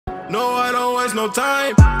No, I don't waste no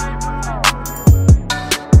time.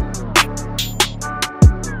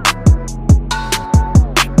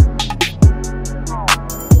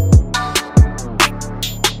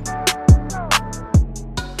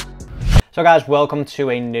 So guys, welcome to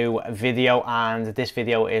a new video, and this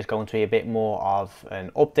video is going to be a bit more of an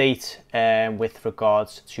update with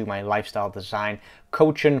regards to my lifestyle design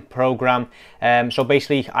coaching program. So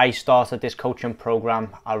basically I started this coaching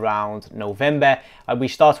program around November. We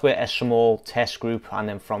started with a small test group, and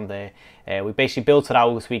then from there we basically built it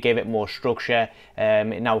out. We gave it more structure.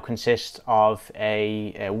 It now consists of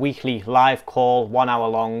a weekly live call, 1 hour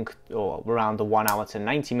long, or around the 1 hour to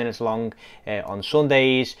 90 minutes long on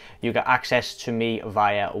Sundays. You get access to me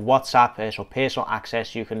via WhatsApp, so personal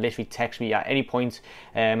access. You can literally text me at any point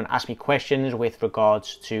and ask me questions with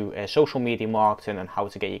regards to social media marketing and how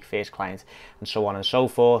to get your first client and so on and so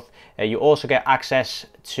forth. You also get access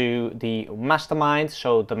to the mastermind.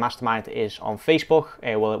 So the mastermind is on Facebook.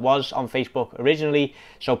 Well, it was on Facebook originally.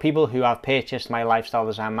 So people who have purchased my lifestyle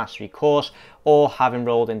design mastery course or have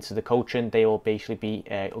enrolled into the coaching, they will basically be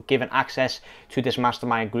given access to this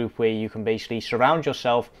mastermind group where you can basically surround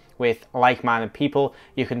yourself with like-minded people.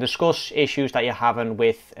 You can discuss issues that you're having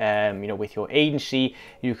with with your agency.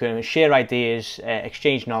 You can share ideas,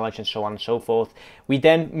 exchange knowledge, and so on and so forth. We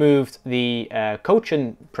then moved the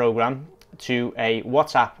coaching program to a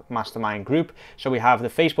WhatsApp mastermind group. So we have the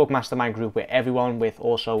Facebook mastermind group with everyone, with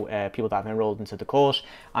also people that have enrolled into the course,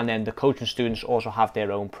 and then the coaching students also have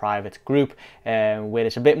their own private group where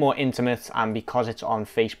it's a bit more intimate, and because it's on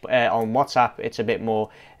Facebook, on WhatsApp, it's a bit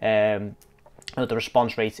more the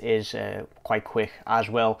response rate is quite quick as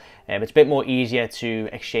well. It's a bit more easier to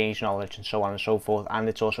exchange knowledge and so on and so forth, and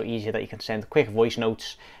it's also easier that you can send quick voice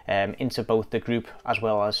notes into both the group as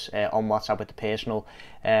well as on WhatsApp with the personal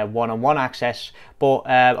one-on-one access. But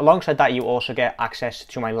alongside that, you also get access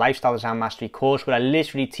to my lifestyle design mastery course, where I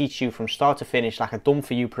literally teach you from start to finish, like a done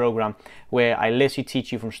for you program, where I literally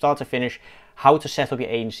teach you from start to finish how to set up your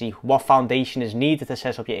agency, what foundation is needed to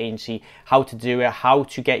set up your agency, how to do it, how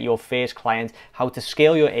to get your first client, how to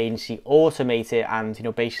scale your agency, automate it, and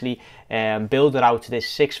basically build it out to this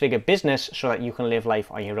six-figure business so that you can live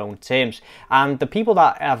life on your own terms. And the people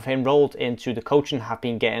that have enrolled into the coaching have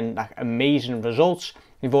been getting like amazing results.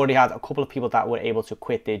 We've already had a couple of people that were able to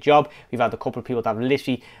quit their job. We've had a couple of people that have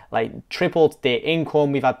literally like tripled their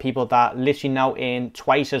income. We've had people that literally now earn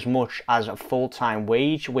twice as much as a full-time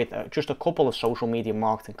wage with just a couple of social media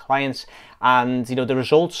marketing clients. And the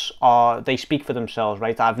results they speak for themselves,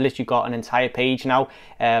 right? I've literally got an entire page now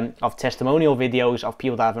of testimonial videos of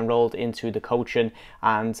people that have enrolled into the coaching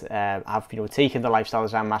and have taken the lifestyle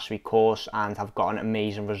design mastery course and have gotten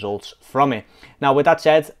amazing results from it. Now, with that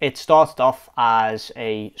said, it started off as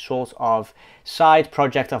a sort of side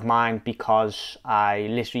project of mine because I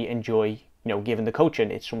literally enjoy giving the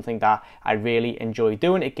coaching. It's something that I really enjoy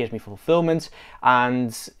doing. It gives me fulfillment,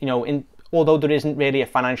 and although there isn't really a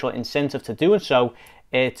financial incentive to doing so,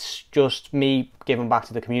 it's just me giving back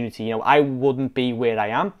to the community. I wouldn't be where I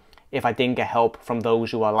am if I didn't get help from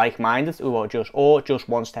those who are like-minded, who are just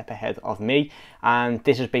one step ahead of me. And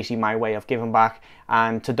this is basically my way of giving back.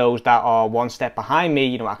 And to those that are one step behind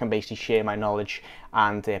me, I can basically share my knowledge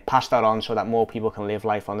and pass that on so that more people can live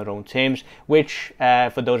life on their own terms, which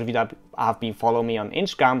for those of you that have been following me on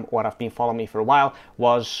Instagram or have been following me for a while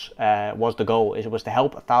was the goal. It was to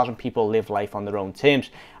help 1,000 people live life on their own terms.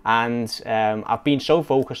 And I've been so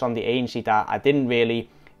focused on the agency that I didn't really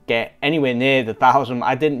get anywhere near the 1,000.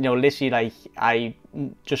 I didn't, literally, I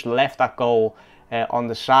just left that goal on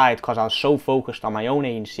the side because I was so focused on my own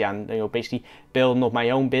agency and basically building up my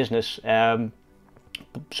own business.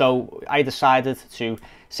 So I decided to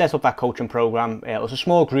set up that coaching program. It was a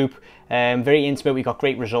small group, very intimate. We got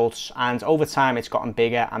great results, and over time it's gotten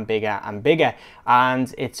bigger and bigger and bigger,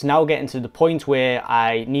 and it's now getting to the point where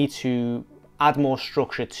I need to add more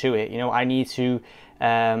structure to it. I need to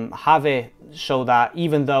have it so that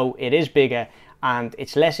even though it is bigger and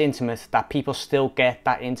it's less intimate, that people still get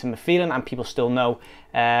that intimate feeling, and people still know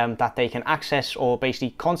that they can access or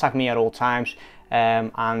basically contact me at all times,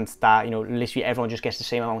 and that literally everyone just gets the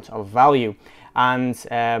same amount of value. And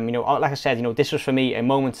like I said, this was for me a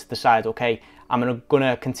moment to decide, okay, I'm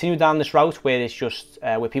gonna continue down this route where it's just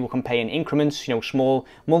where people can pay in increments, small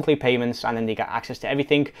monthly payments, and then they get access to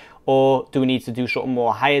everything, or do we need to do something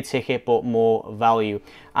more higher ticket but more value?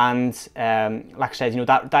 And like I said,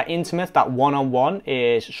 that intimate, that one-on-one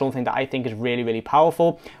is something that I think is really, really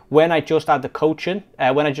powerful. When I just had the coaching,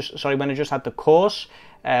 when I just had the course,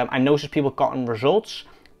 I noticed people gotten results,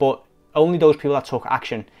 but only those people that took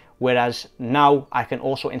action. Whereas now I can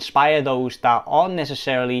also inspire those that aren't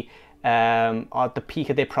necessarily at the peak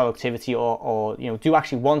of their productivity, or you know, do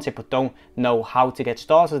actually want it but don't know how to get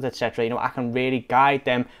started, etc., you know, I can really guide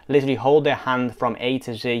them, literally hold their hand from A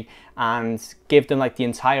to Z and give them like the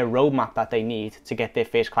entire roadmap that they need to get their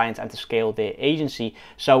first clients and to scale their agency.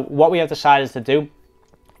 So what we have decided to do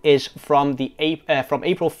is from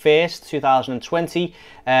April 1st 2020,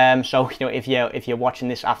 so you know, if you're watching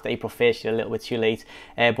this after April 1st, you're a little bit too late,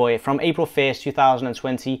 but from April 1st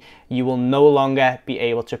 2020 you will no longer be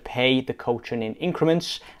able to pay the coaching in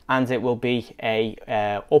increments, and it will be a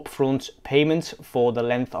upfront payment for the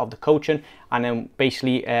length of the coaching, and then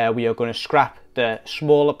basically we are going to scrap the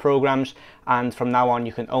smaller programs, and from now on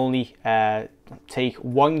you can only take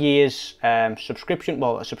 1 year's subscription.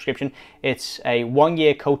 Well, a subscription, it's a 1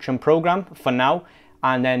 year coaching program for now,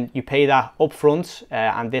 and then you pay that upfront,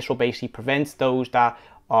 and this will basically prevent those that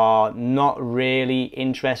are not really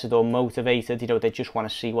interested or motivated, you know, they just want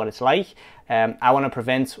to see what it's like. I want to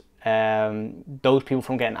prevent those people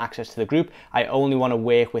from getting access to the group. I only want to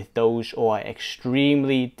work with those who are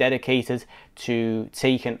extremely dedicated to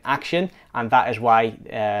taking action, and that is why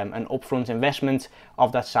an upfront investment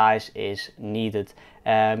of that size is needed,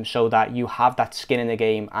 so that you have that skin in the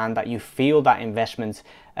game and that you feel that investment,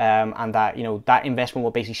 and that, you know, that investment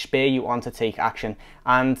will basically spur you on to take action.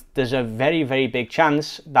 And there's a very, very big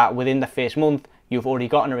chance that within the first month you've already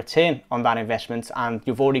gotten a return on that investment, and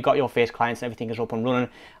you've already got your first clients and everything is up and running.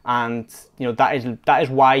 And you know, that is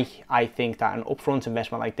why I think that an upfront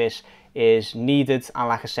investment like this is needed. And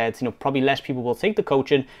like I said, you know, probably less people will take the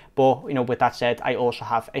coaching, but you know, with that said, I also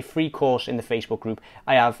have a free course in the Facebook group.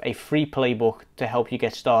 I have a free playbook to help you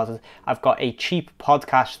get started. I've got a cheap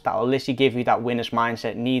podcast that will literally give you that winner's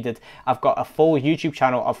mindset needed. I've got a full YouTube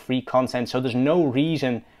channel of free content, so there's no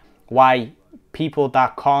reason why people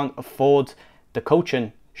that can't afford the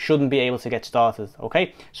coaching shouldn't be able to get started.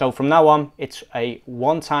 Okay, so from now on it's a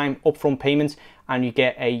one-time upfront payment, and you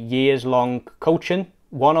get a years-long coaching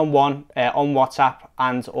one-on-one on WhatsApp,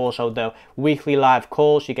 and also the weekly live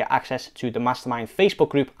calls. You get access to the Mastermind Facebook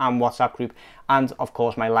group and WhatsApp group, and of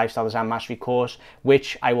course my Lifestyle Design Mastery course,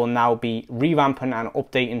 which I will now be revamping and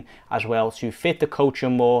updating as well to fit the coacher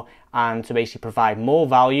more and to basically provide more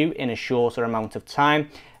value in a shorter amount of time.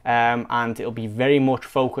 And it'll be very much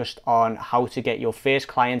focused on how to get your first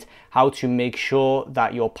client, how to make sure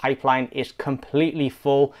that your pipeline is completely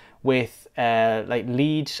full with like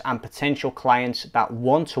leads and potential clients that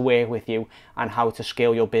want to work with you, and how to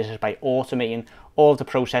scale your business by automating all of the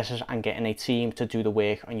processes and getting a team to do the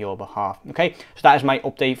work on your behalf. Okay, so that is my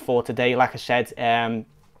update for today. Like I said,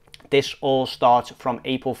 this all starts from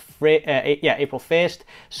April 1st.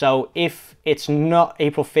 So if it's not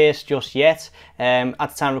April 1st just yet, at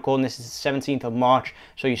the time of recording this is the 17th of March,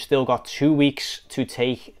 so you still got 2 weeks to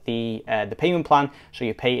take the payment plan. So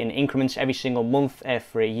you pay in increments every single month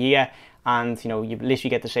for a year, and you know, you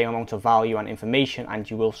literally get the same amount of value and information, and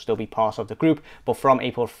you will still be part of the group. But from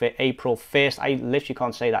April 1st, I literally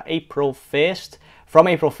can't say that, from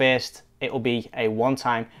April 1st, it will be a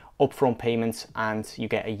one-time upfront payments, and you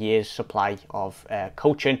get a year's supply of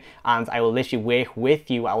coaching, and I will literally work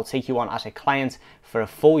with you. I will take you on as a client for a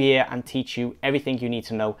full year and teach you everything you need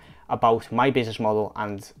to know about my business model,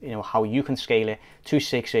 and you know, how you can scale it to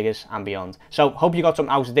 6 figures and beyond. So hope you got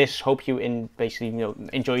something out of this. Hope you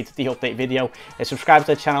enjoyed the update video. Subscribe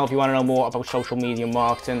to the channel if you want to know more about social media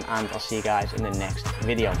marketing, and I'll see you guys in the next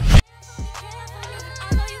video.